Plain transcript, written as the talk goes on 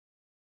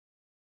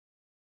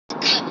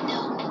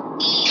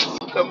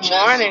Good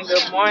morning,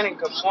 good morning,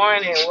 good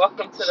morning.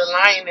 Welcome to the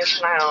Lioness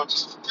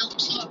Lounge.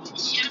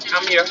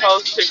 I'm your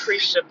host,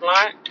 Secretia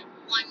Blunt.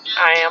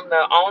 I am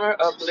the owner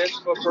of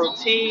Blissful Brew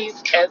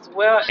Teas, as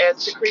well as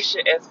Secretia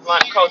S.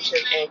 Blunt Coaching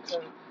and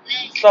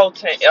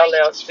Consultant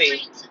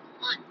LLC.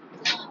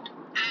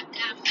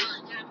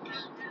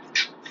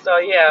 So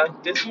yeah,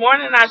 this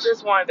morning I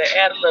just wanted to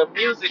add a little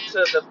music to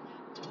the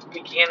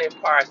beginning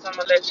part. So I'm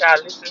gonna let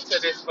y'all listen to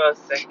this for a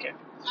second.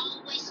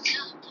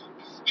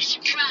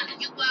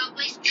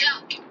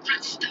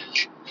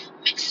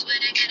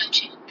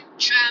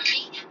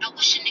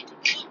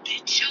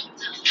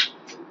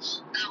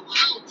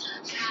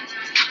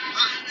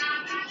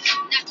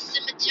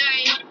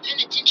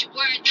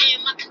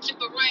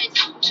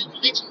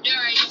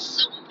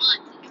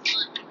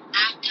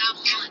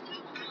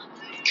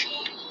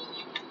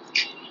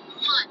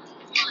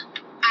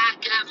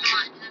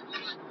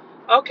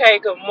 Okay,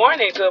 good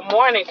morning, good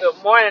morning,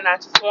 good morning. I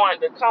just wanted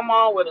to come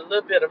on with a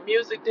little bit of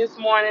music this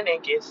morning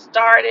and get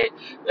started.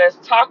 Let's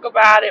talk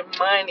about it,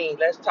 money.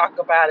 Let's talk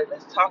about it.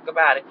 Let's talk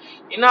about it.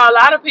 You know, a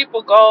lot of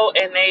people go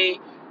and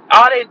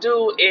all they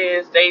do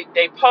is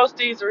they post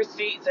these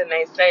receipts and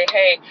they say,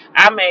 hey,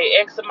 I made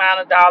X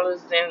amount of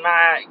dollars in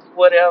my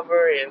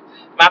whatever and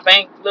my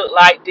bank looked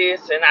like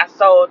this and I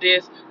sold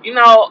this. You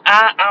know,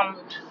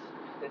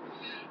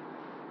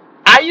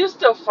 I used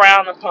to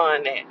frown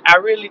upon that. I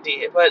really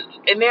did.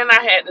 And then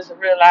I had to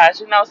realize,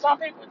 you know, some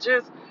people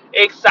just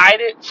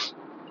excited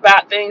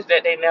about things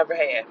that they never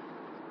had.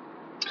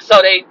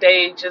 So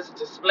they just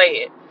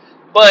display it.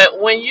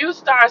 But when you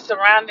start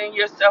surrounding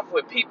yourself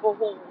with people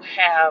who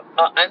have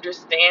an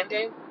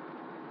understanding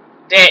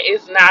that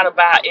it's not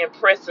about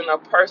impressing a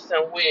person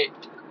with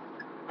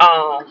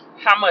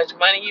how much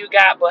money you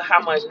got, but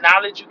how much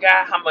knowledge you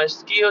got, how much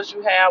skills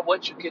you have,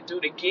 what you could do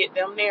to get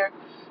them there,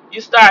 you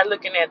start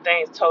looking at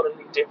things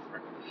totally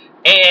different.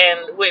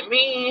 And with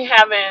me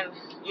having,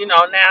 you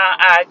know, now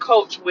I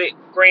coach with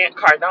Grant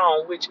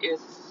Cardone, which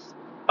is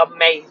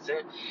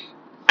amazing.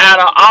 Out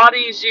of all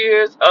these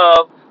years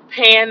of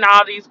paying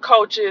all these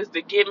coaches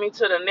to get me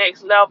to the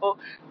next level,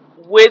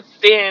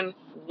 within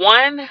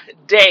one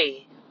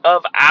day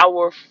of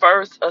our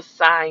first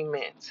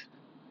assignment,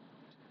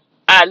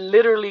 I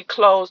literally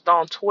closed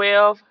on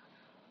 12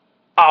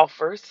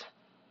 offers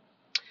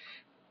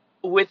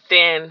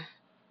within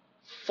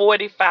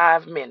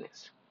 45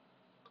 minutes,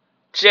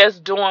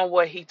 just doing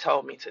what he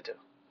told me to do.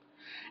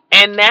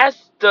 And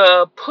that's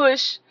the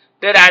push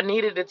that I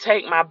needed to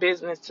take my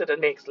business to the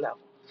next level.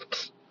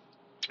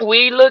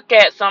 We look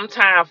at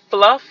sometimes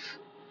fluff,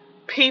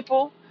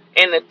 people,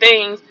 and the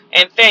things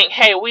and think,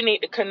 hey, we need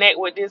to connect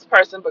with this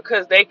person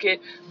because they could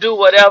do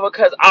whatever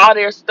because all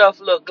their stuff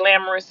look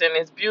glamorous and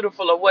it's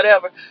beautiful or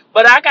whatever.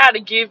 But I got to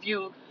give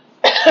you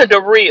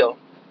the real.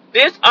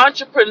 This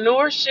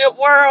entrepreneurship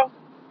world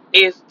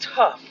is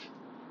tough.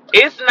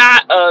 It's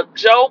not a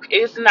joke.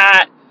 It's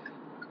not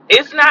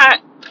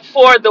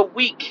for the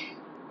weak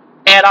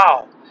at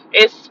all.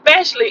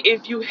 Especially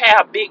if you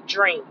have big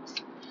dreams.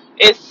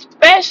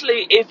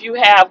 Especially if you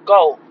have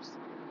goals.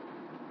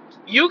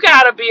 You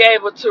got to be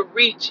able to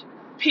reach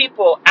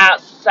people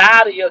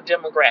outside of your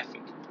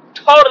demographic.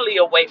 Totally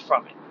away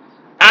from it.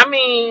 I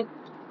mean,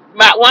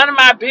 one of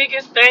my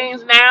biggest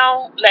things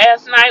now,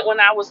 last night when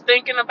I was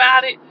thinking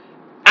about it,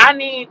 I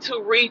need to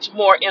reach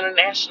more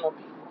international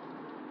people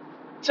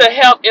to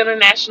help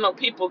international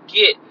people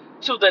get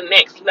to the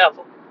next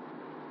level.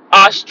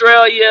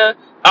 Australia,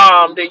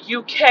 the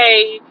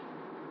UK,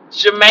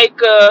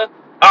 Jamaica,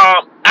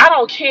 I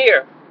don't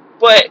care,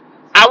 but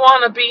I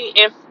want to be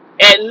in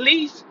at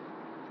least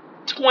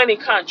 20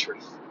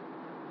 countries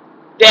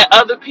that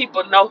other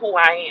people know who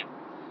I am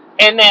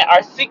and that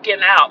are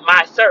seeking out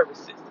my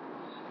services.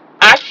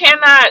 I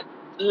cannot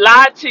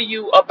lie to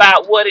you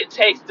about what it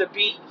takes to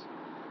be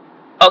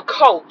a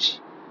coach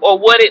or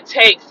what it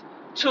takes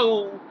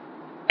to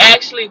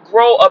actually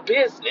grow a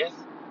business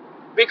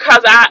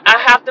because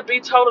I have to be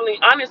totally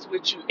honest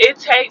with you. It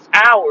takes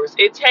hours.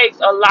 It takes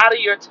a lot of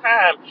your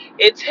time.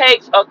 It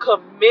takes a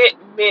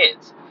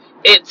commitment.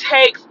 It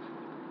takes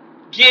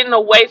getting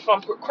away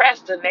from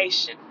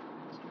procrastination.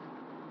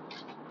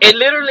 It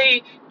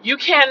literally, you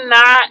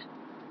cannot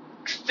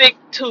stick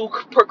to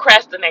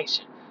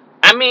procrastination.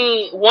 I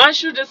mean,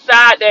 once you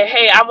decide that,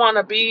 hey, I want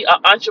to be an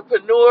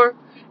entrepreneur,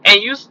 and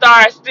you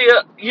start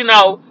still, you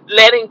know,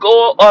 letting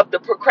go of the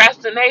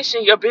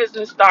procrastination, your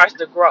business starts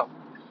to grow.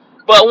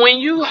 But when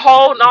you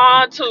hold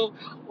on to,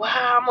 well,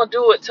 I'm going to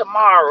do it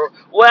tomorrow.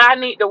 Well, I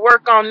need to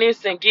work on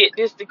this and get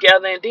this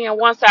together. And then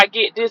once I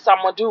get this,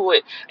 I'm going to do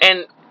it.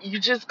 And you're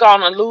just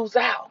going to lose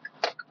out.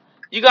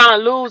 You're going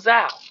to lose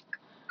out.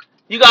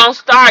 You're going to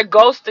start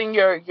ghosting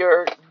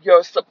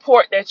your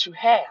support that you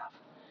have.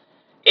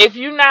 If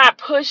you're not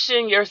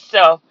pushing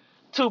yourself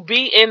to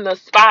be in the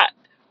spot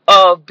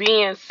of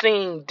being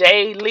seen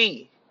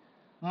daily,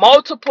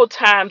 multiple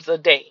times a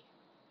day,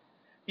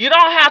 you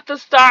don't have to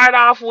start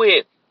off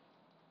with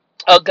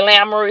a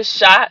glamorous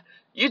shot.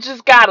 You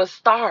just got to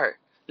start.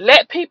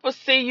 Let people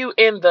see you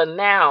in the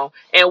now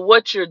and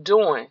what you're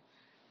doing,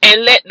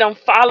 and let them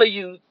follow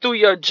you through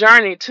your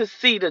journey to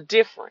see the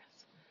difference.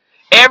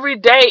 Every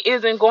day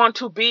isn't going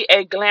to be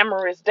a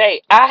glamorous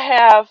day.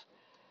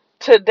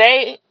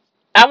 Today,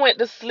 I went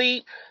to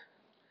sleep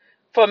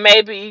for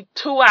maybe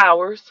 2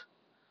 hours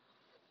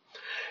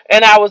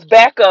and I was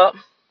back up.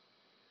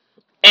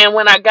 And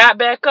when I got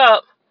back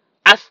up,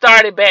 I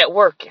started back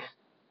working.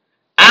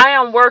 I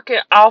am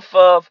working off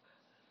of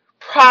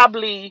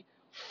probably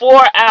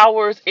 4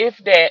 hours, if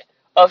that,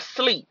 of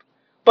sleep.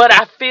 But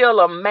I feel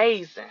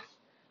amazing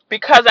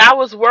because I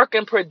was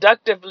working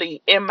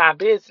productively in my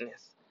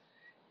business.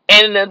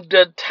 And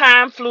the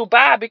time flew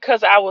by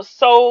because I was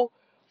so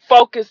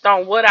focused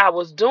on what I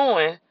was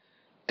doing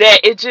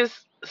that it just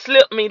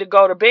slipped me to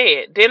go to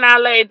bed. Then I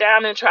laid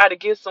down and tried to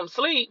get some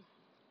sleep,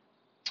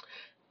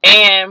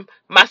 and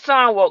my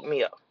son woke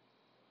me up.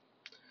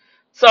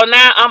 So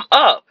now I'm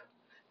up,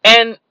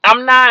 and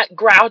I'm not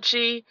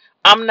grouchy.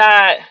 I'm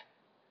not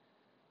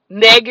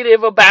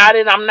negative about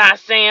it. I'm not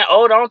saying,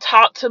 oh, don't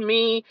talk to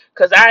me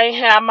because I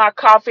ain't have my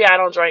coffee. I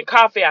don't drink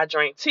coffee. I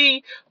drink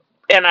tea,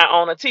 and I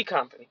own a tea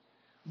company.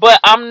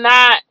 But I'm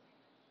not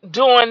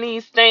doing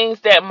these things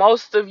that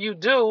most of you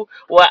do.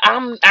 Well,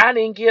 I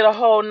didn't get a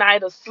whole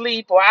night of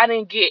sleep, or I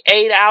didn't get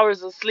 8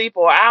 hours of sleep,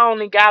 or I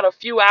only got a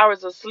few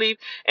hours of sleep,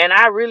 and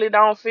I really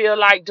don't feel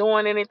like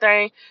doing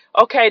anything.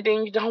 Okay,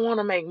 then you don't want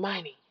to make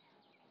money.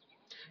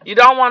 You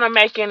don't want to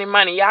make any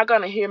money. Y'all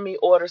gonna hear me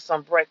order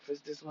some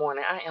breakfast this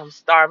morning. I am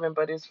starving,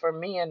 but it's for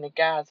me and the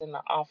guys in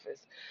the office.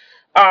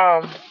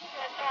 Um,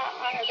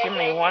 Give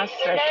me 1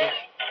 second.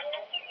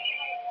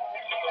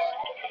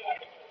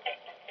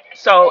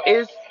 So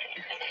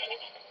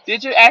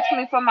did you ask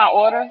me for my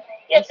order?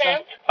 Yes,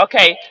 ma'am.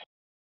 Okay.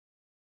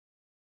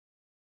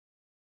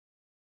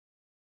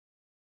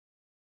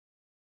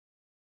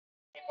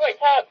 What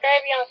top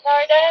gravy on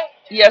sourdough?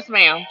 Yes,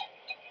 ma'am.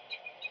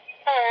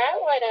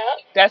 Alright, what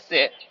else? That's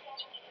it.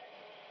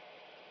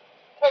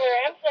 Put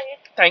her in,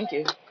 please. Thank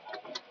you.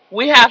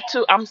 We have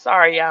to, I'm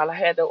sorry, y'all. I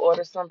had to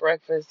order some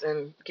breakfast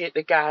and get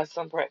the guys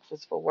some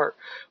breakfast for work.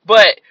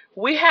 But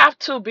we have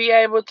to be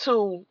able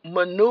to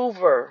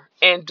maneuver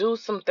and do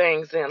some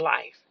things in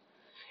life.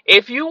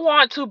 If you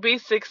want to be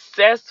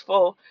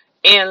successful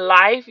in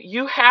life,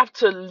 you have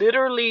to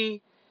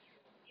literally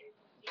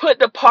put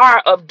the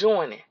part of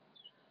doing it.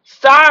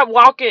 Start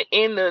walking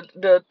in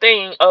the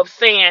thing of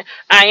saying,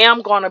 I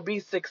am going to be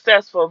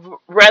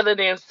successful, rather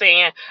than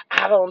saying,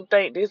 I don't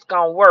think this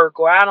going to work,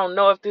 or I don't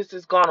know if this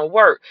is going to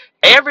work.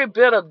 Every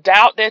bit of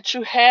doubt that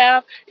you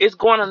have is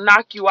going to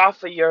knock you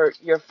off of your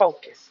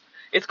focus.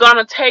 It's going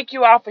to take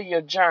you off of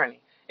your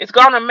journey. It's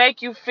going to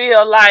make you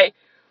feel like,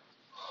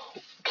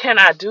 can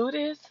I do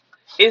this?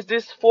 Is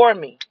this for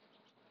me?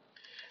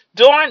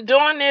 During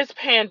this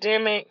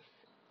pandemic,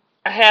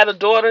 I had a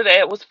daughter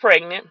that was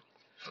pregnant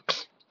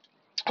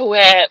who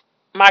had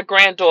my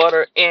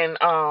granddaughter in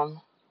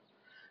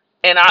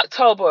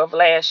October of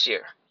last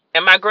year.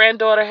 And my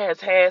granddaughter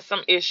has had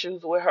some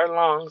issues with her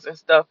lungs and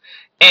stuff.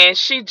 And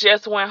she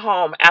just went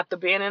home after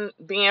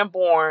being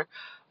born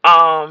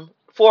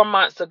 4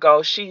 months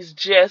ago. She's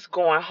just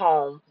going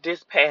home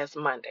this past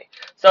Monday.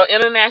 So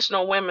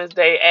International Women's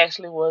Day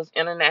actually was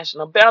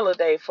International Bella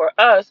Day for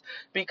us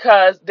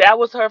because that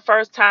was her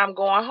first time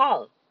going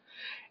home.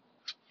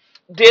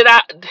 Did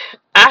I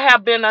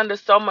have been under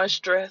so much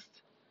stress.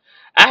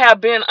 I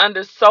have been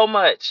under so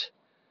much,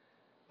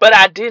 but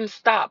I didn't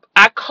stop.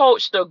 I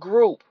coached a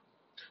group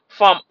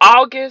from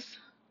August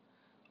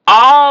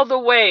all the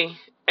way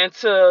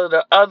until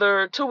the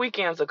other 2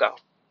 weekends ago,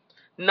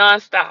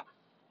 nonstop.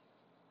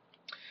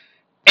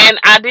 And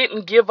I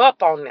didn't give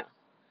up on them.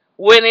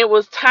 When it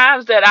was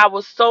times that I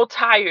was so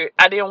tired,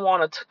 I didn't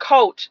want to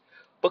coach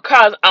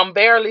because I'm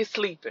barely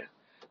sleeping,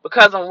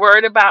 because I'm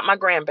worried about my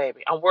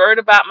grandbaby. I'm worried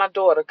about my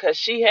daughter because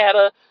she had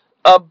a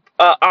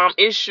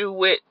issue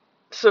with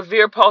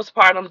severe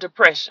postpartum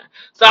depression.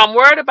 So I'm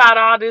worried about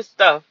all this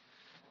stuff.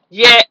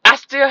 Yet I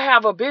still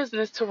have a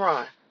business to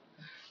run.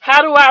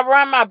 How do I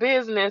run my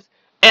business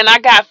and I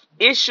got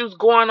issues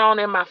going on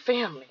in my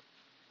family?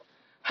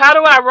 How do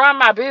I run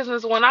my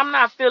business when I'm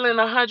not feeling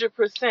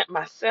 100%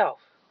 myself?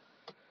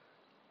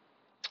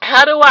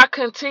 How do I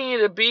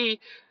continue to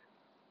be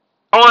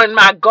on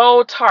my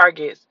goal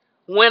targets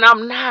when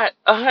I'm not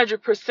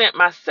 100%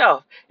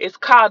 myself? It's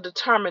called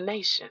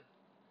determination.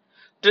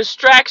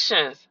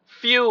 Distractions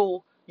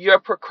fuel your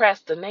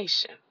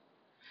procrastination.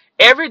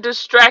 Every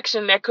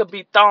distraction that could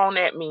be thrown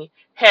at me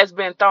has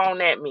been thrown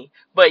at me,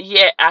 but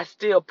yet I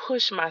still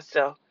push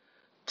myself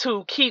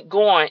to keep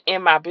going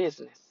in my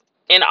business,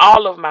 in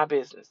all of my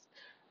business.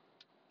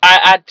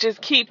 I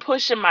just keep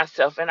pushing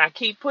myself, and I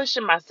keep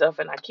pushing myself,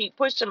 and I keep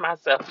pushing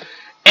myself.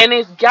 And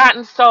it's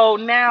gotten so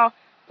now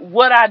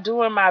what I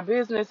do in my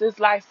business is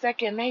like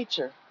second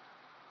nature.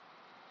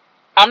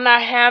 I'm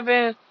not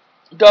having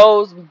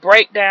those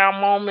breakdown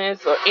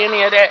moments or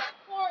any of that.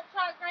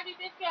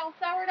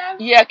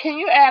 Yeah, can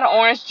you add an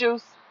orange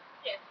juice?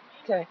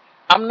 Okay.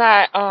 I'm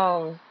not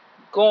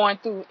going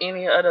through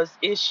any of those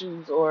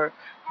issues or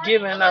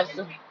giving up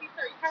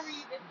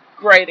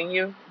grading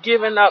you,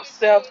 giving up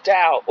self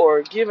doubt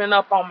or giving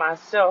up on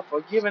myself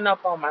or giving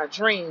up on my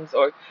dreams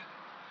or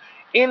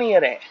any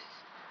of that.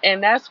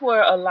 And that's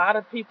where a lot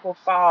of people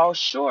fall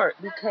short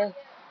because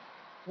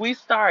we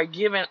start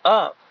giving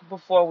up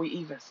before we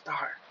even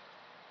start.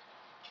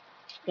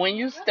 When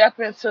you step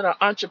into the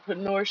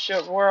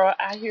entrepreneurship world,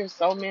 I hear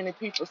so many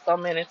people so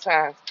many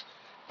times.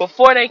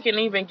 Before they can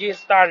even get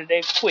started,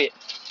 they quit.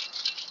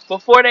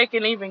 Before they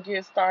can even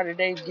get started,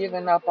 they've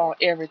given up on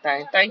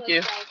everything. Thank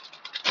you.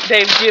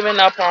 They've given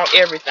up on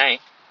everything.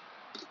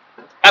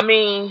 I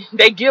mean,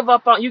 you give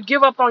up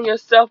on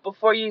yourself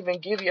before you even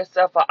give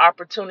yourself an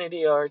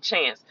opportunity or a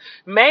chance.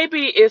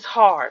 Maybe it's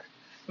hard.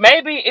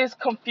 Maybe it's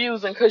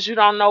confusing because you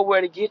don't know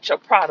where to get your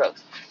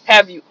products.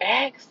 Have you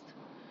asked?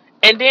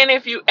 And then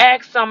if you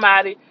ask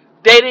somebody,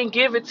 they didn't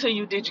give it to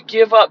you, did you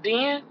give up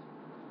then?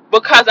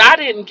 Because I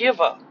didn't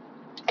give up.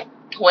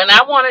 When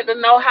I wanted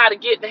to know how to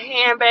get the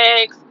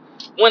handbags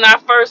when I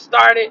first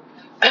started,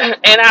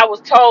 and I was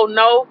told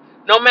no,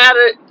 no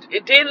matter,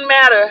 it didn't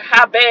matter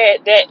how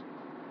bad that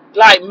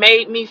like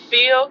made me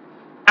feel,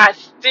 I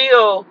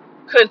still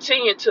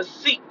continued to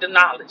seek the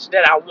knowledge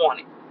that I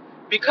wanted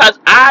because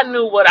I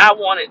knew what I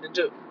wanted to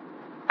do.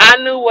 I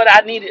knew what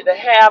I needed to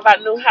have. I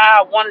knew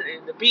how I wanted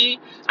it to be.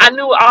 I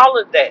knew all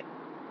of that.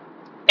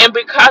 And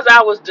because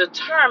I was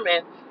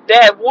determined,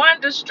 that one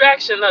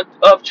distraction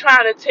of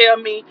trying to tell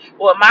me,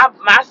 well,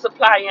 my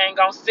supplier ain't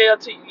going to sell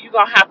to you. You're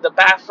going to have to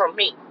buy from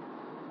me.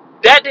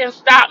 That didn't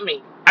stop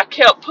me. I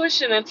kept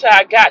pushing until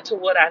I got to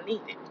what I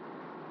needed.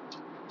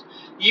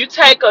 You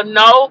take a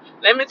no.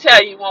 Let me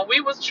tell you, when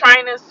we was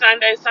training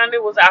Sunday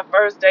was our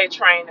first day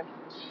training.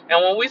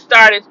 And when we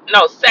started,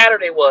 no,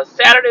 Saturday was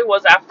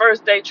our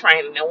first day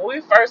training. And when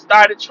we first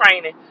started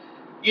training,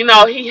 he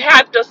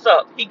hyped us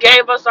up. He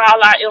gave us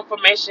all our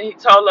information. He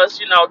told us,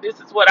 this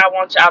is what I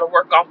want y'all to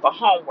work on for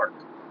homework.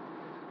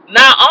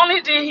 Not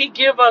only did he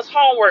give us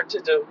homework to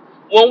do,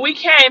 when we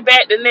came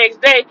back the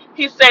next day,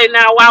 he said,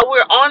 now while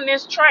we're on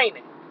this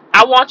training,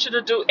 I want you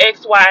to do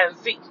X, Y, and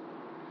Z.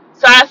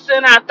 So I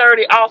sent out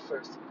 30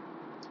 offers.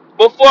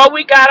 Before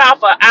we got off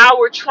an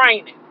hour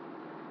training,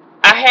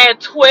 I had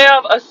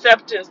 12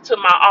 acceptance to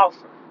my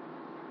offer.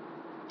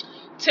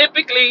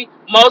 Typically,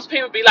 most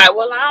people be like,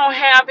 well, I don't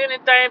have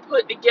anything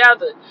put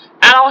together.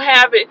 I don't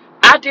have it.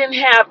 I didn't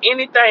have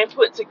anything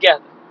put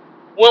together.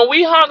 When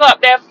we hung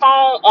up that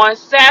phone on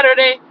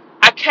Saturday,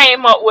 I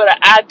came up with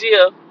an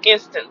idea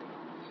instantly.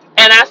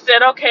 And I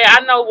said, okay,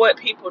 I know what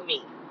people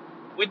need.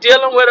 We're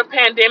dealing with a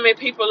pandemic.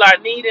 People are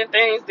needing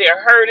things.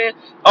 They're hurting.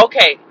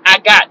 Okay, I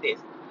got this.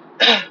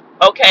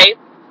 Okay.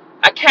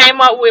 I came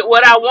up with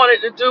what I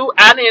wanted to do.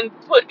 I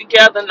didn't put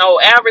together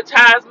no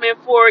advertisement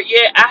for it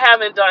yet. I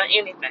haven't done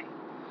anything.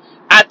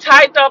 I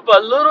typed up a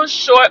little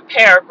short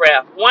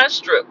paragraph, one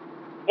strip,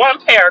 one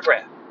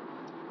paragraph.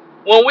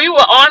 When we were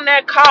on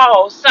that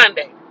call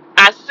Sunday,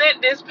 I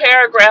sent this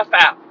paragraph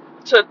out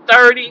to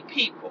 30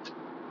 people.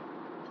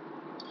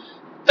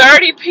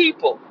 30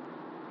 people.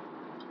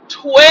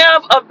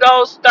 12 of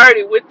those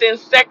 30 within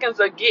seconds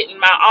of getting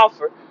my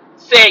offer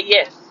said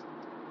yes.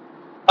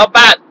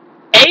 About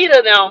 8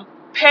 of them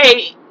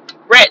paid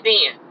right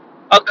then.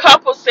 A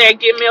couple said,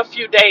 give me a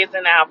few days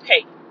and I'll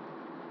pay.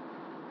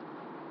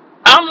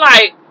 I'm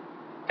like,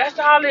 that's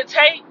all it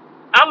takes?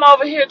 I'm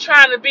over here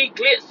trying to be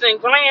glitz and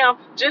glam.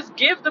 Just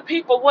give the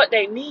people what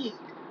they need.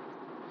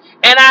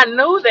 And I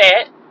knew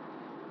that,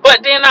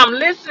 but then I'm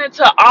listening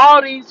to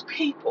all these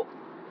people.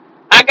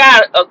 I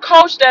got a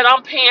coach that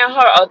I'm paying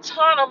her a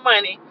ton of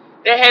money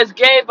that has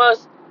gave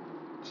us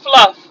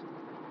fluff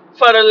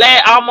for the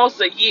last almost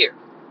a year.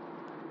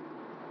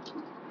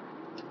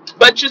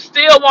 But you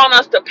still want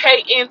us to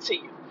pay into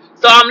you.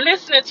 So I'm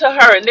listening to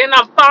her and then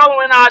I'm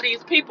following all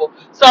these people.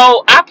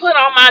 So I put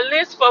on my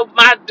list for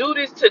my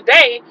duties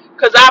today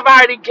because I've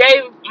already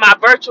gave my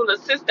virtual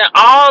assistant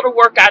all the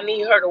work I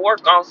need her to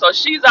work on. So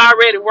she's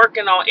already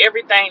working on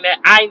everything that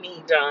I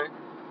need done.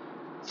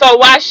 So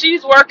while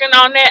she's working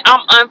on that,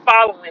 I'm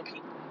unfollowing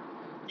people.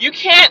 You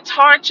can't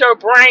taunt your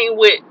brain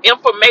with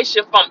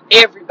information from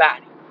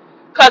everybody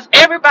because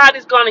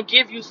everybody's going to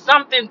give you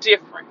something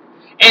different.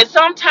 And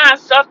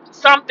sometimes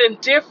something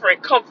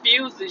different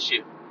confuses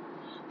you.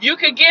 You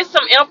could get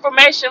some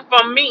information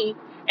from me,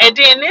 and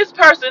then this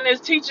person is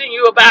teaching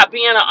you about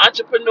being an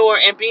entrepreneur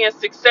and being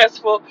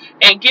successful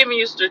and giving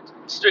you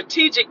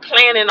strategic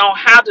planning on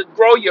how to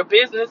grow your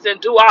business and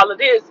do all of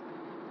this.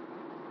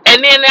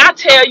 And then I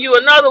tell you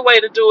another way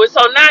to do it.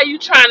 So now you're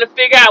trying to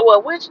figure out,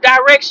 well, which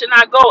direction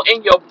I go,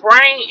 and your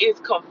brain is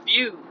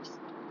confused.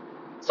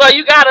 So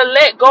you got to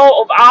let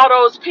go of all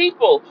those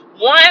people.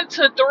 1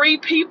 to 3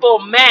 people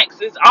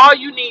max is all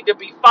you need to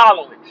be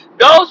following.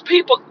 Those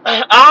people,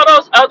 all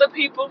those other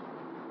people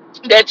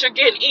that you're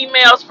getting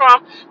emails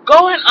from,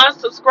 go and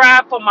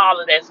unsubscribe from all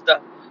of that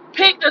stuff.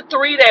 Pick the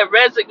 3 that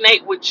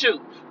resonate with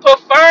you.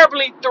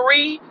 Preferably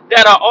 3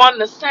 that are on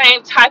the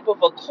same type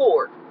of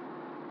accord.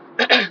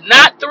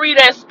 Not 3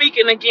 that's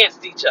speaking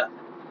against each other.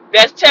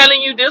 That's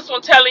telling you, this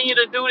one telling you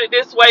to do it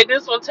this way,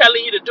 this one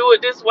telling you to do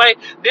it this way,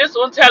 this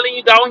one telling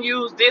you don't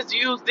use this,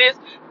 use this.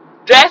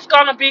 That's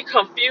going to be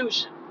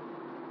confusion.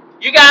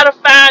 You got to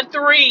find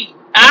 3.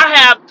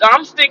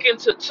 I'm sticking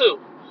to 2.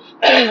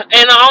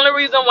 And the only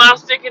reason why I'm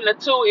sticking to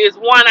two is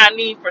one I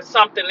need for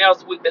something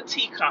else with the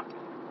tea company.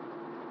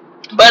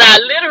 But I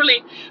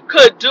literally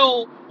could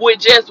do with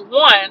just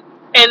one,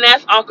 and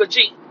that's Uncle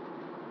G.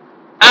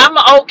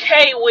 I'm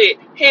okay with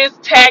his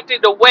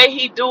tactic, the way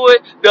he do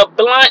it, the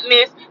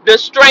bluntness, the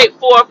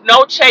straightforward,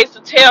 no chase,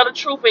 to tell the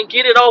truth and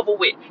get it over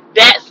with.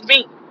 That's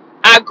me.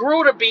 I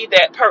grew to be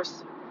that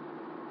person.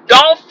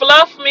 Don't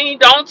fluff me.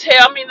 Don't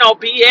tell me no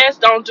BS.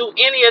 Don't do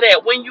any of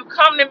that. When you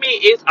come to me,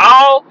 it's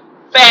all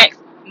facts,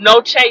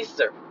 no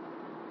chaser.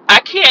 I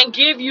can't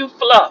give you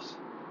fluff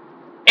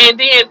and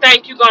then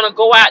think you're going to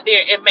go out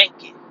there and make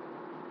it.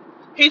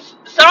 He's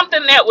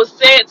something that was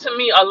said to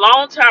me a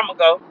long time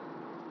ago.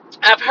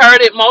 I've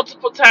heard it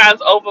multiple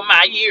times over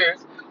my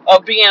years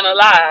of being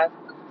alive.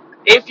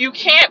 If you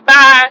can't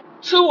buy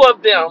two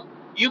of them,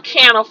 you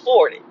can't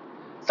afford it.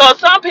 So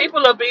some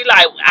people will be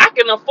like, I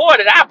can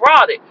afford it, I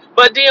brought it.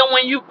 But then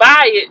when you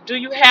buy it, do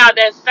you have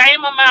that same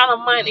amount of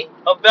money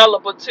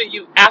available to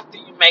you after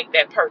you make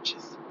that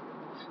purchase?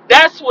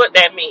 That's what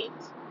that means.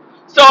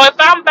 So if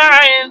I'm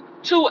buying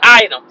two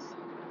items,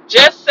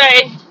 just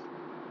say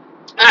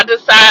I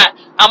decide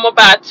I'm gonna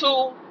buy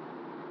two,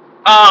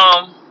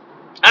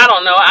 I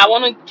don't know, I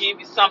want to give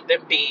you something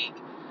big.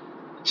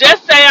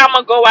 Just say I'm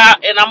gonna go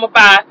out and I'm gonna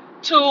buy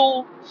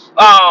two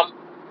um,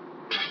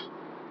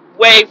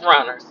 wave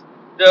runners,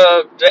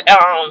 the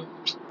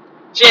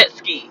jet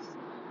skis.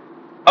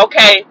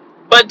 Okay,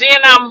 but then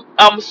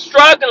I'm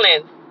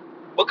struggling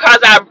because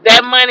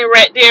that money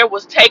right there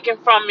was taken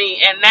from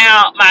me, and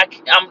now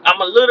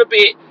I'm a little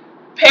bit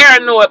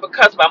paranoid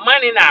because my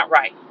money not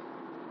right.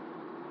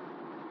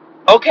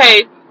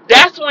 Okay,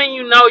 that's when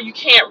you know you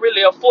can't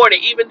really afford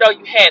it, even though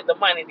you had the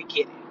money to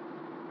get it.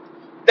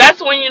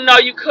 That's when you know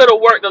you could have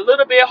worked a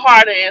little bit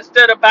harder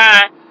instead of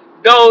buying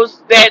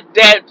those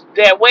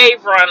that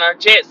wave runner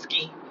jet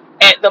ski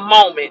at the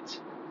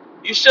moment.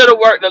 You should have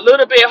worked a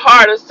little bit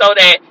harder so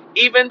that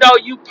even though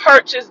you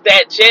purchased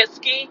that jet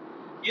ski,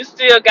 you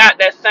still got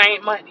that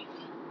same money.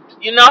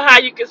 You know how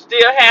you can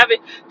still have it?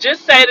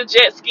 Just say the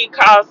jet ski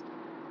costs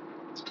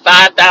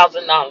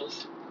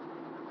 $5,000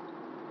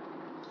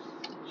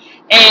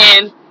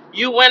 and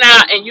you went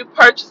out and you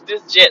purchased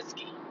this jet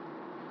ski.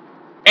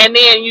 And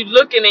then you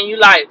looking and you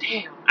like,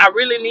 damn, I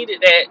really needed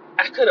that.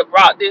 I could have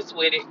brought this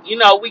with it. You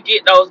know, we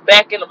get those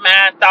back in the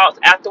mind thoughts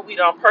after we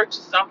don't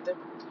purchase something.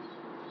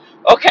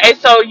 Okay,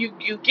 so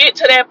you get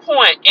to that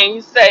point and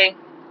you say,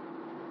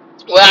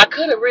 well, I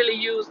could have really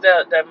used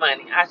that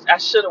money. I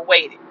should have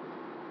waited.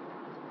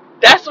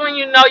 That's when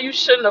you know you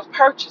shouldn't have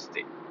purchased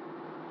it.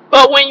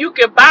 But when you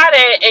can buy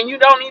that and you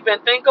don't even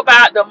think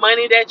about the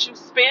money that you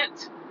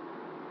spent,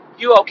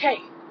 you okay.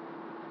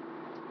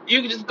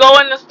 You can just go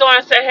in the store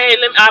and say, hey,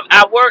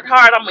 I worked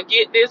hard. I'm going to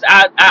get this.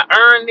 I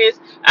earned this.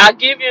 I'll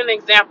give you an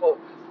example.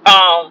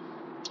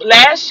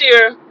 Last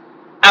year,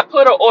 I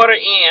put an order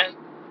in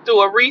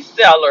through a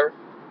reseller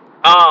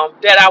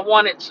that I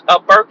wanted a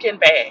Birkin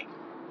bag.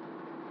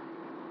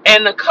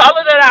 And the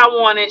color that I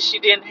wanted, she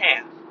didn't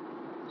have.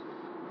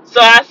 So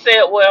I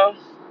said, well,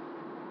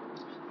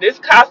 this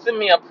costing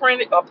me a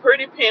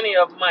pretty penny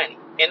of money.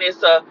 And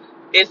it's a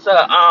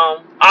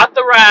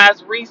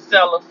authorized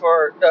reseller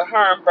for the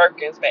Herm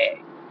Birkins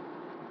bag.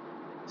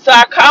 So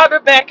I called her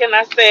back and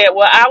I said,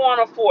 well, I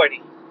want a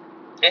 40.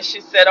 And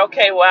she said,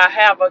 okay, well, I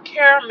have a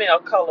caramel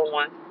color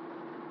one.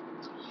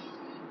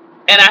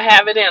 And I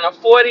have it in a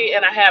 40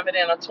 and I have it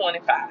in a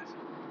 25.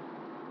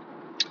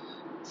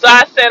 So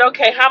I said,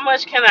 okay, how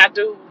much can I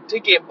do to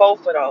get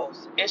both of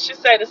those? And she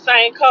said the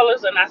same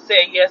colors. And I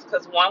said, yes,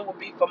 because one will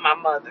be for my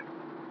mother.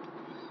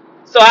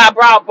 So I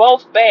brought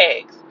both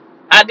bags.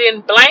 I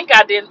didn't blink.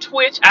 I didn't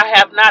twitch. I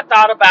have not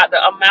thought about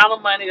the amount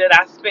of money that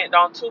I spent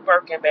on two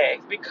Birkin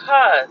bags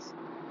because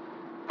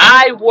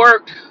I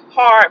worked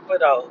hard for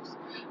those.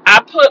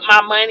 I put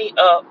my money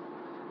up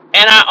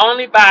and I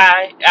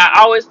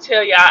always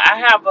tell y'all,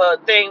 I have a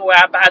thing where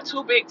I buy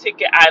two big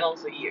ticket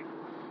items a year.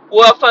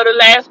 Well, for the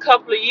last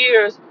couple of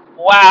years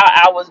while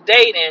I was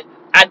dating,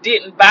 I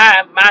didn't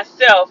buy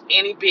myself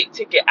any big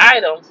ticket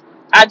items.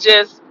 I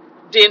just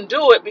didn't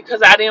do it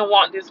because I didn't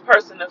want this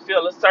person to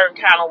feel a certain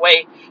kind of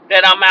way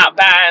that I'm out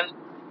buying,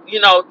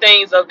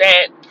 things of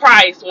that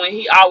price when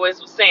he always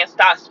was saying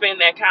stop spending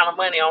that kind of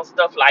money on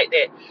stuff like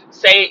that.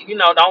 Say,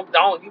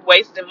 don't you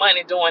wasting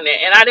money doing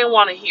that. And I didn't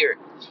want to hear it.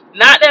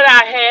 Not that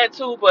I had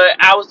to, but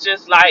I was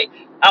just like,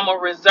 I'm going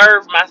to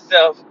reserve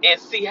myself and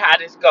see how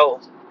this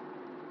goes.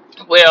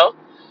 Well,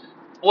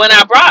 when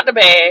I brought the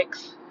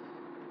bags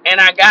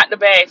and I got the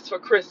bags for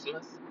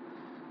Christmas,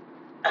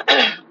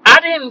 I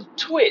didn't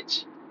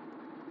twitch.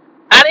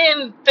 I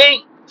didn't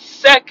think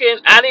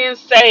second. I didn't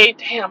say,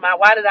 damn,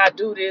 why did I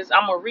do this?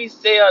 I'm going to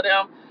resell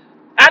them.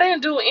 I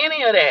didn't do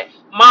any of that.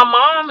 My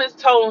mom is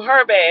toting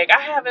her bag. I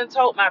haven't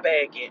tote my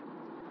bag yet.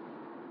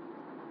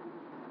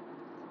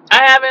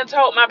 I haven't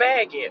tote my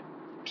bag yet.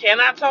 Can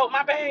I tote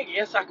my bag?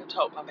 Yes, I can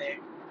tote my bag.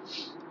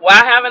 Why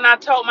haven't I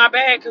tote my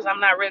bag? Because I'm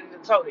not ready to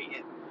tote it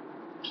yet.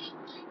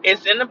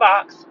 It's in the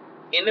box,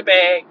 in the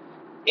bag,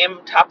 in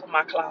top of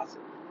my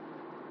closet.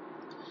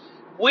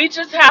 We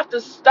just have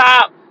to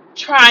stop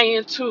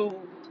trying to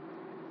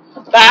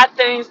buy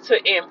things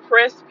to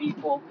impress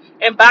people,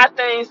 and buy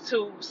things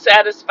to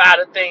satisfy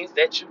the things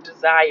that you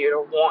desire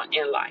or want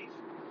in life.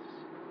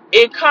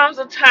 It comes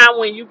a time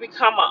when you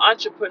become an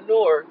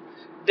entrepreneur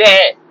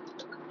that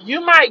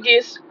you might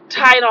get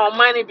tight on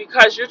money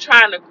because you're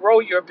trying to grow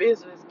your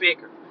business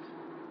bigger.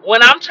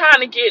 When I'm trying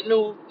to get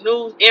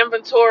new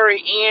inventory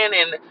in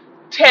and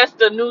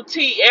test a new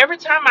tea, every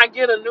time I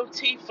get a new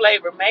tea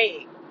flavor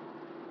made,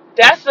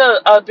 that's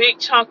a big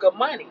chunk of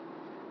money.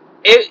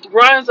 It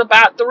runs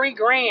about 3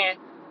 grand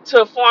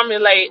to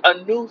formulate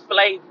a new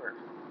flavor.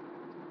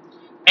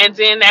 And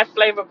then that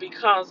flavor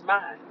becomes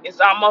mine.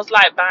 It's almost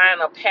like buying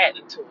a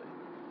patent to it.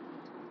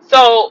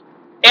 So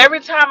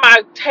every time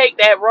I take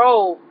that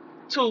road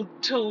to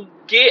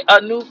get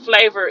a new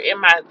flavor in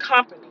my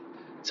company,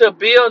 to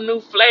build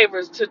new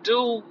flavors, to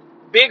do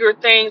bigger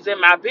things in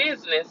my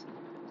business,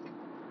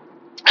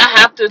 I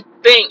have to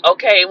think,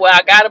 okay, well,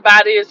 I gotta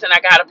buy this and I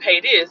gotta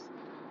pay this.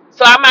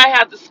 So I might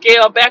have to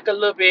scale back a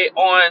little bit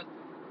on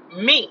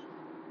me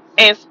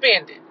and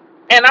spend it.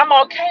 And I'm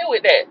okay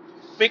with that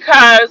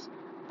because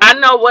I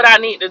know what I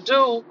need to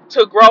do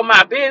to grow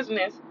my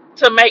business,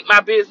 to make my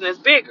business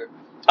bigger.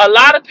 A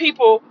lot of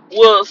people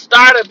will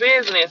start a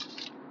business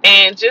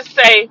and just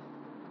say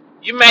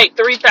you make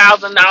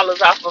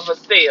 $3,000 off of a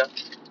sale.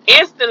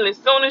 Instantly, as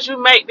soon as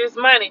you make this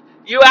money,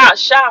 you out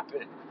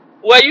shopping.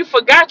 Well, you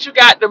forgot you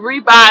got to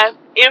rebuy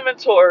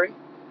inventory.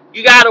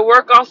 You got to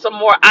work on some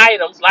more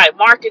items like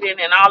marketing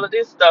and all of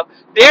this stuff.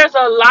 There's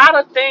a lot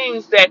of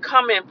things that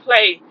come in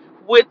play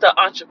with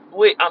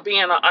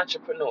being an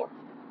entrepreneur.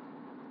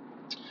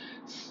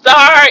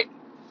 Start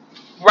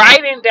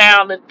writing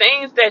down the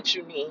things that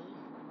you need.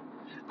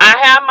 I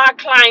have my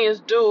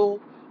clients do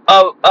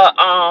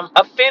a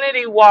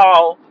affinity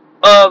wall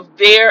of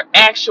their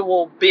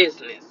actual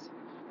business,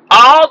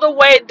 all the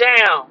way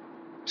down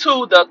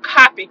to the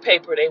copy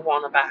paper they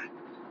want to buy.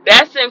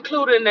 That's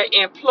including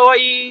the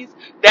employees.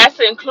 That's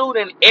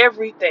including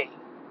everything.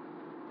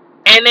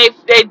 And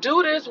they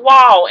do this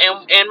wall,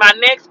 and my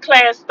next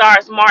class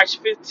starts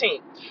March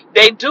 15th.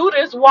 They do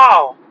this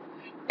wall,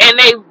 and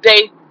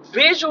they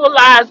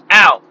visualize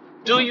out.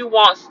 Do you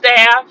want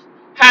staff?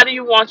 How do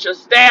you want your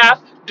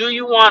staff? Do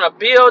you want a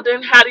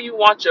building? How do you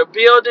want your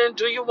building?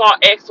 Do you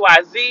want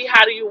XYZ?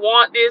 How do you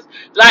want this?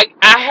 Like,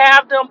 I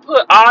have them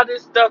put all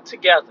this stuff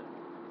together.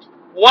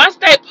 Once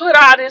they put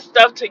all this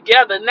stuff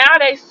together, now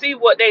they see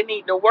what they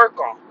need to work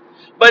on.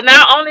 But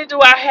not only do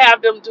I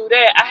have them do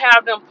that, I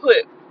have them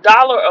put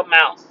dollar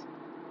amounts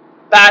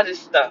by this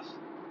stuff.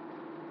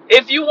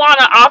 If you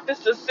want an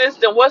office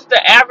assistant, what's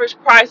the average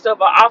price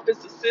of an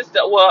office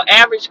assistant? Well,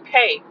 average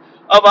pay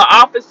of an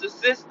office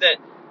assistant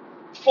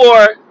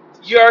for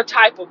your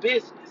type of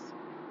business.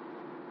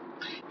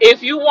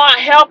 If you want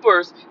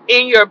helpers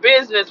in your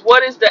business,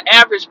 what is the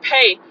average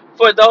pay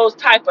for those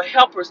type of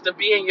helpers to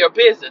be in your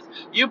business?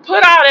 You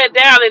put all that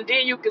down and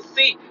then you can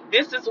see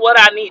this is what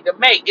I need to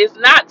make. It's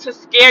not to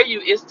scare you,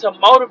 it's to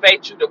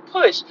motivate you to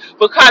push,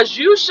 because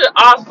you should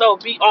also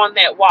be on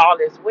that wall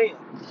as well.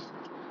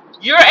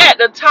 You're at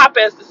the top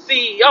as the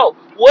CEO.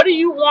 What do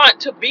you want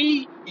to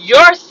be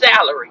your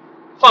salary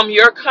from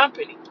your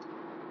company?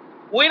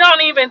 We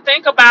don't even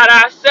think about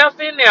ourselves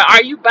in there.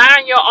 Are you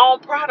buying your own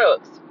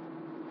products?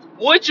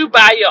 Would you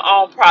buy your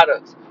own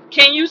products?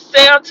 Can you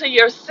sell to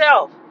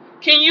yourself?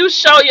 Can you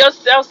show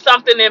yourself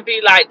something and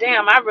be like,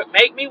 damn,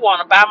 make me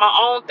want to buy my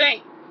own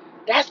thing?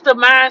 That's the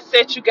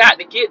mindset you got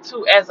to get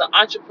to as an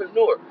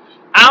entrepreneur.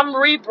 I'm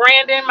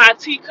rebranding my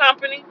tea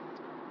company,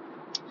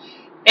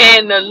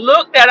 and the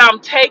look that I'm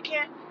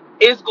taking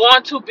is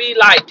going to be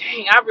like,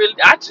 dang,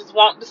 I just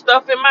want the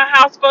stuff in my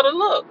house for the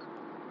look.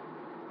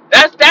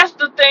 That's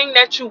the thing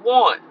that you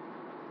want.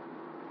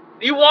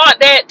 You want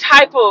that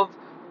type of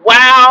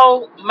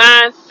wow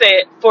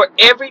mindset for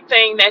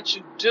everything that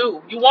you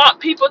do. You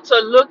want people to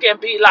look and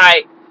be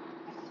like,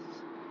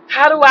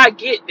 how do I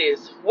get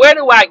this? Where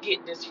do I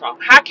get this from?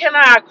 How can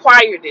I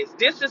acquire this?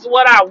 This is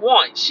what I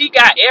want. She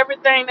got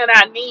everything that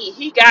I need.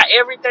 He got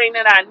everything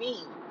that I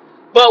need.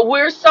 But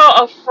we're so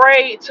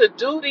afraid to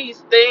do these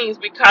things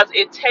because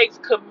it takes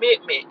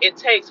commitment. It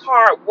takes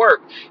hard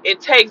work.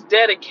 It takes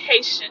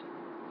dedication.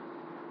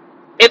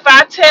 If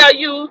I tell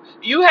you,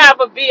 you have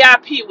a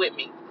VIP with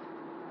me,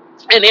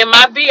 and in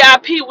my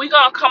VIP, we're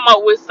going to come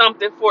up with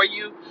something for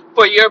you,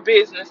 for your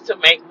business to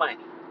make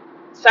money.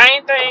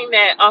 Same thing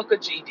that Uncle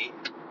G did.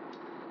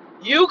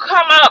 You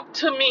come up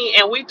to me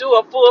and we do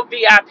a full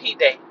VIP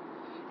day.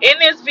 In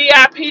this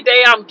VIP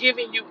day, I'm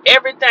giving you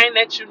everything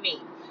that you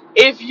need.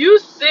 If you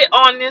sit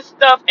on this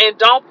stuff and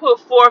don't put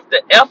forth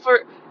the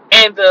effort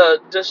and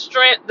the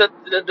strength,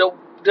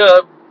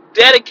 the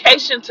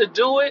dedication to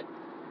do it,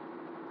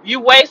 you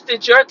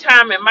wasted your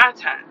time and my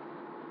time.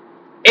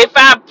 If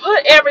I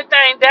put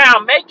everything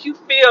down, make you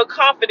feel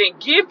confident,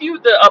 give you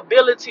the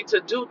ability to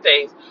do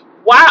things,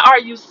 why are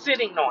you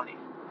sitting on it?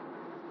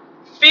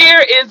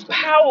 Fear is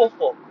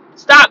powerful.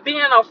 Stop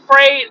being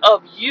afraid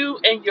of you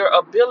and your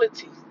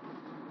abilities.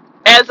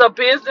 As a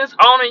business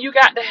owner, you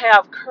got to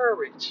have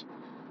courage.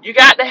 You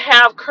got to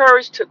have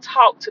courage to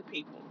talk to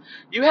people.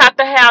 You have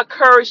to have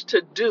courage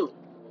to do.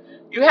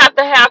 You have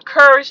to have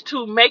courage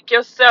to make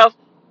yourself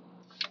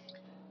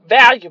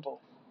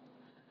valuable.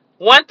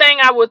 One thing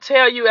I will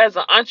tell you as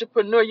an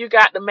entrepreneur, you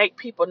got to make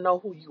people know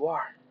who you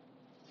are.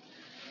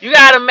 You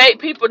got to make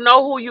people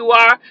know who you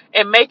are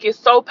and make it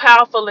so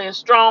powerful and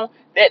strong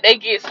that they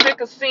get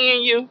sick of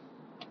seeing you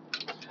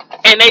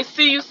and they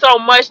see you so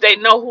much they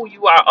know who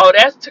you are. Oh,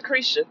 that's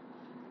Takrisha.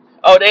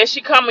 Oh, there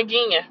she come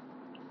again.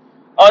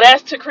 Oh,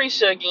 that's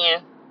Takrisha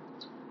again.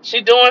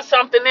 She doing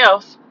something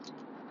else.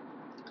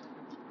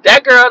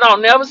 That girl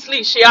don't never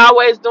sleep. She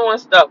always doing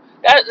stuff.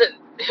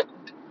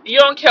 You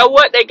don't care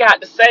what they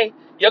got to say.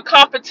 Your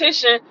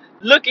competition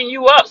looking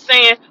you up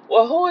saying,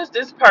 well, who is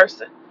this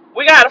person?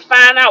 We got to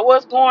find out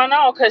what's going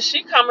on because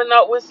she coming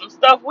up with some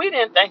stuff we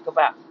didn't think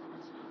about.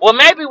 Well,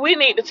 maybe we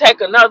need to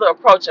take another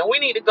approach and we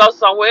need to go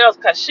somewhere else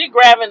because she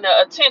grabbing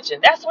the attention.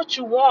 That's what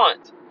you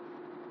want.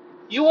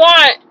 You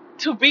want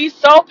to be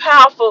so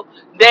powerful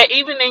that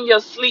even in your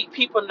sleep,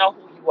 people know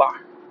who you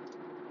are.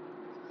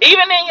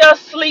 Even in your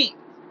sleep,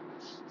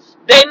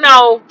 they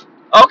know,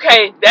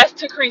 okay, that's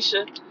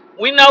Takrisha.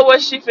 We know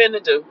what she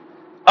finna do.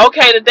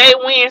 Okay, today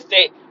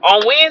Wednesday.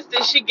 On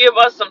Wednesday, she give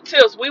us some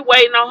tips. We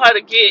waiting on her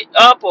to get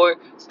up or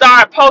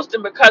start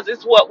posting because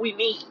it's what we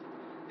need.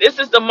 This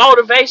is the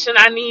motivation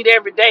I need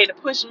every day to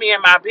push me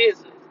in my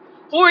business.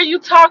 Who are you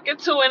talking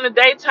to in the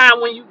daytime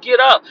when you get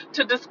up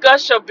to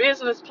discuss your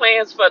business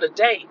plans for the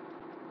day?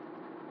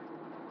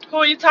 Who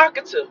are you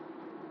talking to?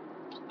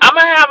 I'm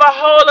gonna have a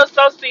whole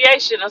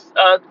association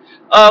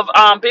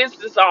of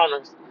business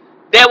owners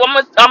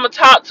that I'm gonna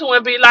talk to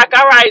and be like,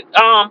 all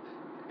right,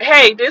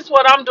 hey, this is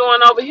what I'm doing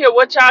over here.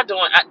 What y'all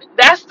doing?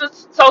 That's the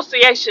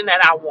association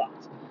that I want.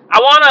 I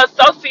want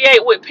to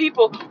associate with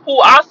people who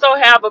also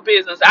have a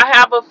business. I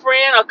have a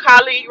friend, a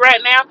colleague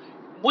right now.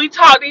 We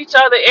talk to each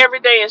other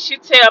every day, and she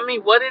tell me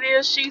what it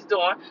is she's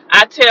doing.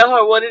 I tell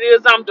her what it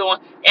is I'm doing,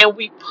 and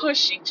we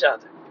push each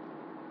other.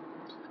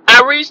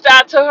 I reached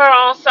out to her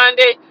on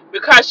Sunday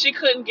because she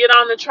couldn't get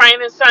on the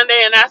training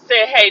Sunday, and I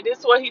said, hey, this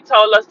is what he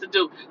told us to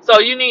do. So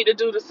you need to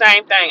do the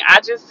same thing. I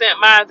just sent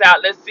mine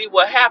out. Let's see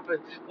what happens.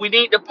 We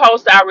need to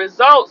post our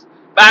results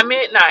by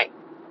midnight.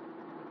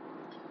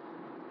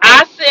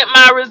 I sent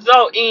my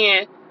result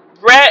in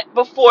right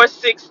before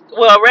 6,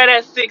 well, right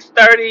at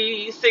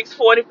 6:30,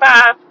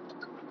 6:45,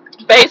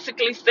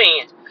 basically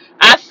saying,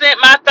 I sent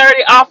my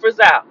 30 offers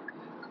out.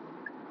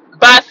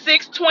 By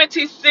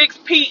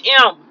 6:26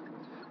 p.m.,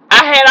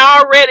 I had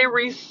already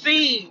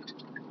received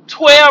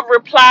 12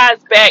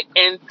 replies back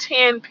and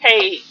 8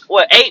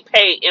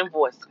 paid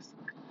invoices.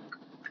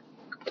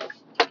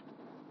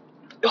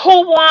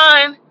 Who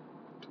won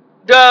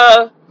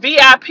the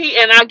VIP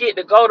and I get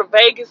to go to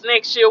Vegas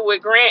next year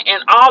with Grant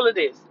and all of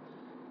this?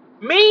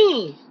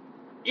 Me.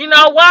 You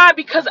know why?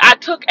 Because I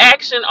took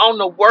action on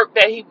the work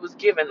that he was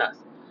giving us.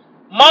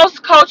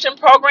 Most coaching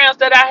programs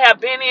that I have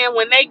been in,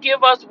 when they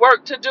give us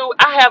work to do,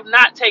 I have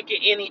not taken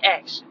any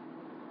action.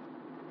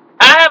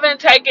 I haven't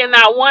taken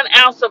not 1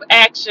 ounce of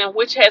action,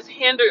 which has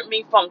hindered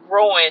me from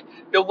growing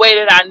the way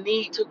that I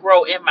need to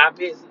grow in my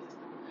business.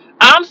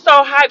 I'm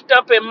so hyped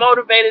up and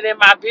motivated in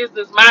my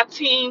business. My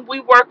team,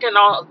 we working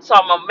on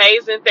some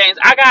amazing things.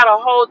 I got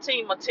a whole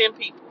team of 10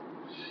 people.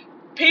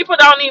 People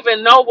don't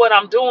even know what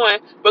I'm doing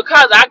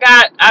because I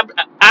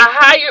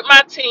hired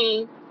my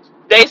team.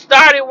 They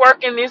started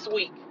working this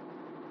week.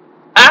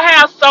 I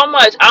have so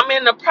much. I'm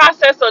in the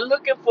process of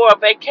looking for a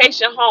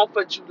vacation home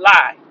for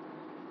July.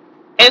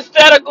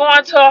 Instead of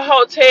going to a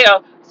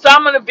hotel,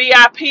 some of the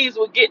VIPs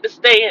will get to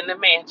stay in the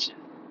mansion.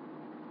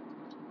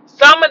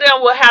 Some of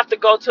them will have to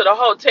go to the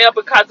hotel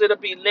because it'll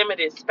be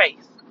limited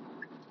space.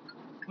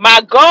 My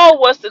goal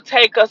was to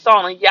take us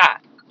on a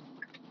yacht.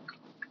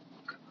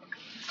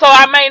 So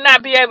I may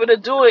not be able to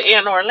do it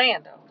in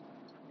Orlando.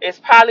 It's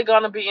probably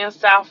going to be in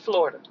South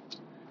Florida.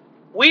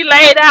 We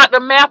laid out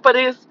the map of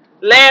this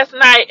last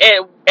night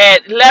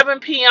at 11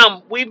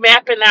 p.m. We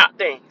mapping out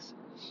things.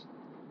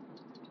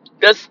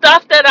 The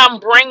stuff that I'm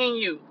bringing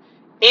you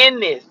in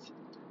this,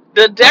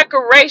 the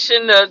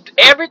decoration,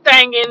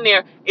 everything in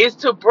there is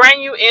to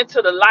bring you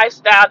into the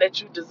lifestyle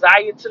that you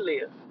desire to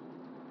live.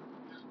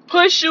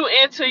 Push you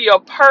into your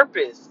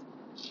purpose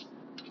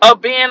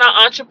of being an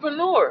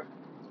entrepreneur.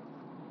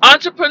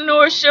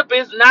 Entrepreneurship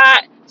is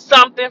not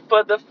something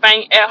for the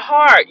faint at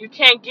heart. You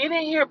can't get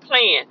in here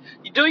playing.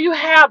 Do you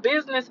have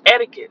business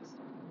etiquette?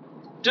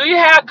 Do you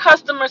have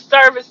customer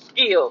service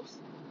skills?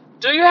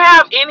 Do you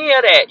have any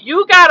of that?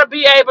 You got to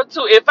be able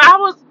to.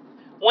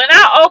 When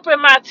I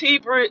open my tea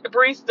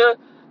barista,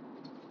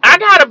 I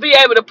got to be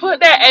able to put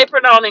that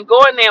apron on and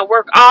go in there and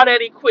work all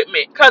that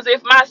equipment. Because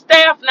if my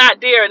staff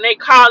not there and they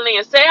call in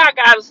and say I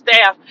got a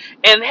staff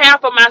and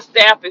half of my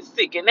staff is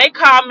sick and they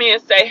call me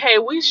and say, hey,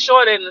 we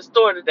short in the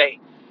store today.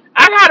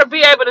 I got to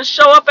be able to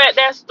show up at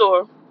that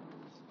store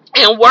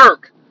and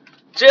work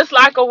just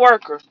like a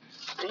worker.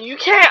 You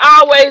can't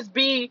always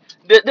be,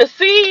 the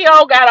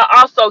CEO got to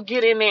also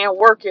get in there and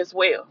work as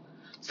well.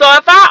 So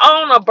if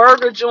I own a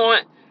burger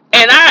joint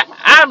and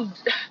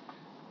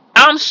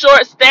I'm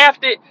short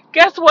staffed it,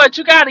 guess what?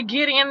 You got to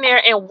get in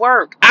there and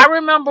work. I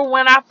remember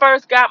when I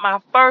first got my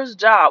first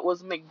job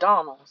was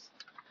McDonald's.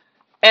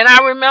 And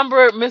I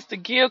remember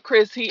Mr.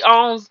 Gilchrist, he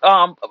owns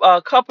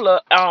a couple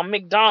of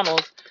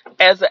McDonald's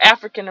as an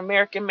African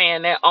American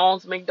man that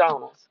owns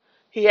McDonald's.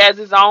 He has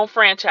his own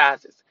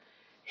franchises.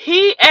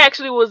 He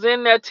actually was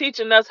in there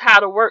teaching us how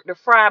to work the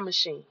fry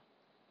machine,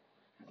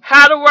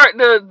 how to work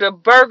the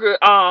burger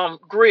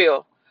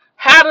grill,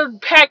 how to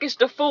package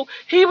the food.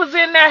 He was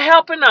in there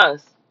helping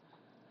us.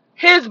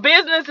 His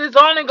business is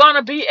only going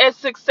to be as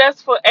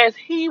successful as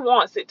he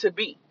wants it to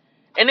be.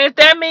 And if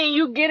that means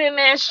you get in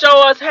there and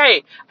show us,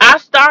 hey, I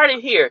started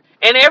here.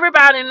 And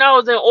everybody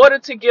knows in order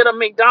to get a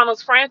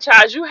McDonald's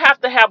franchise, you have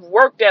to have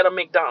worked at a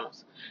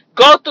McDonald's.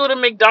 Go through the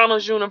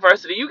McDonald's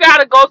University. You got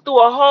to go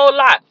through a whole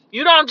lot.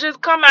 You don't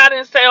just come out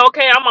and say,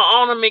 okay, I'm going to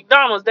own a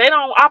McDonald's. They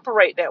don't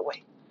operate that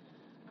way.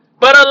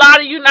 But a lot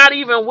of you not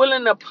even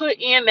willing to put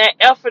in that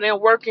effort and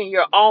work in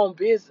your own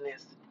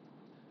business.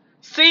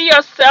 See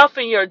yourself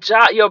and your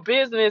job, your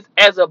business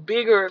as a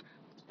bigger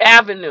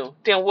avenue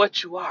than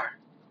what you are.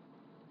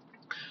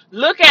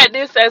 Look at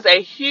this as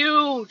a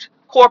huge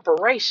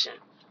corporation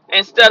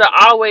instead of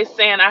always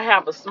saying I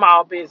have a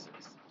small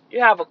business.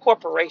 You have a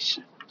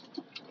corporation.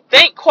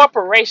 Think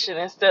corporation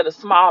instead of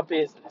small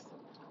business.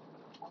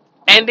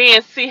 And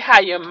then see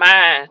how your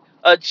mind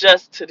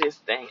adjusts to this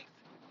thing.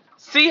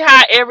 See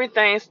how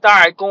everything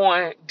started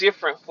going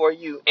different for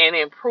you and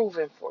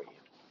improving for you.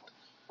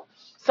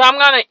 So I'm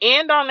going to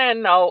end on that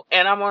note,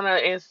 and I'm going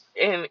to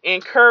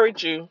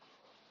encourage you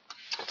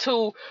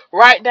to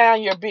write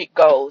down your big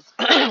goals.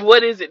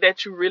 What is it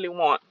that you really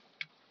want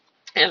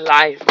in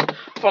life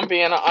from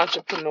being an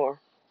entrepreneur?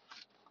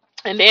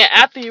 And then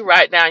after you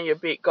write down your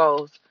big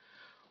goals,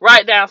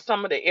 write down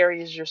some of the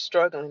areas you're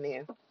struggling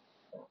in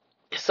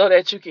so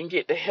that you can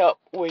get the help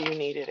where you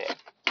need it at.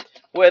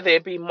 Whether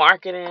it be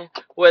marketing,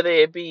 whether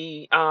it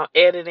be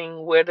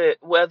editing, whether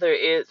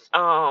it's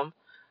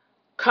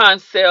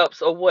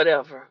concepts or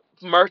whatever,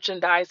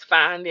 merchandise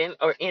finding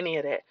or any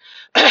of that.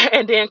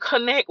 And then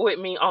connect with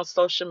me on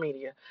social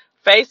media,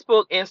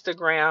 Facebook,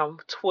 Instagram,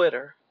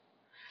 Twitter,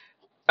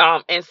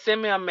 and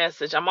send me a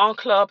message. I'm on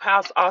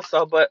Clubhouse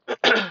also, but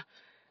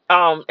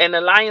and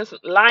the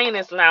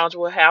Lioness Lounge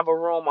will have a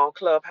room on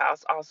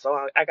Clubhouse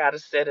also. I got to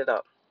set it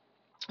up.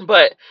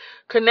 But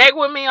connect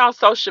with me on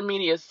social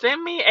media.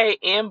 Send me a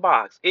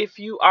inbox if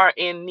you are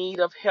in need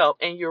of help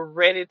and you're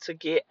ready to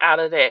get out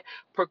of that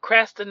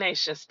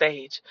procrastination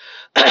stage.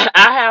 I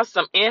have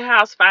some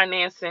in-house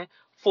financing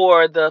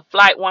for the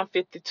Flight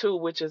 152,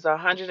 which is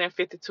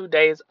 152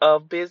 days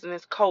of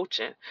business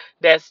coaching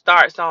that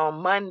starts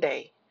on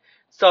Monday.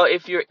 So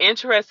if you're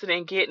interested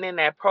in getting in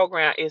that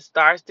program, it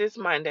starts this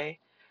Monday.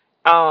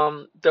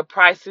 The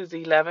price is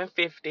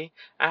 $11.50.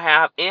 I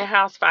have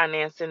in-house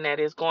financing that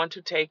is going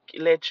to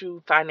let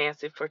you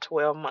finance it for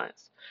 12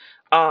 months.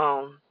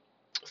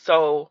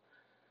 So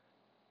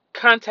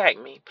contact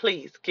me,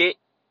 please.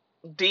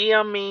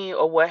 DM me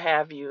or what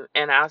have you,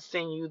 and I'll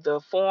send you the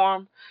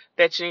form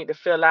that you need to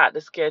fill out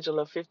to schedule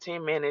a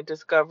 15-minute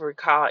discovery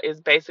call. It's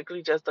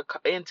basically just an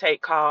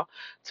intake call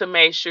to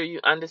make sure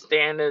you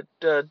understand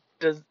the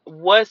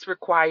what's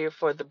required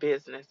for the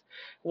business,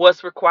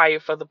 what's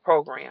required for the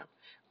program.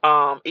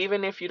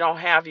 Even if you don't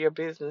have your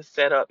business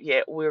set up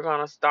yet, we're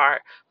going to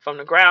start from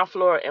the ground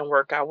floor and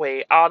work our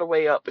way all the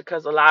way up,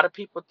 because a lot of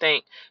people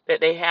think that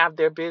they have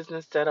their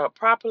business set up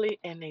properly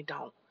and they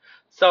don't.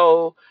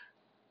 So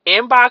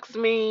inbox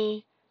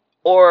me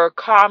or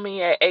call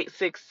me at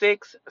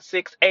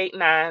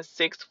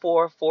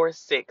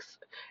 866-689-6446.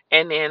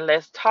 And then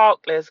let's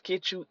talk. Let's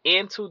get you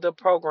into the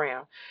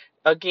program.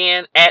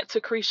 Again, at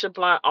Takresha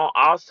Blunt on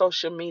all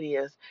social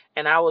medias.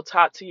 And I will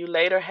talk to you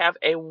later. Have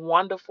a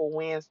wonderful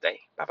Wednesday.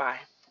 Bye-bye.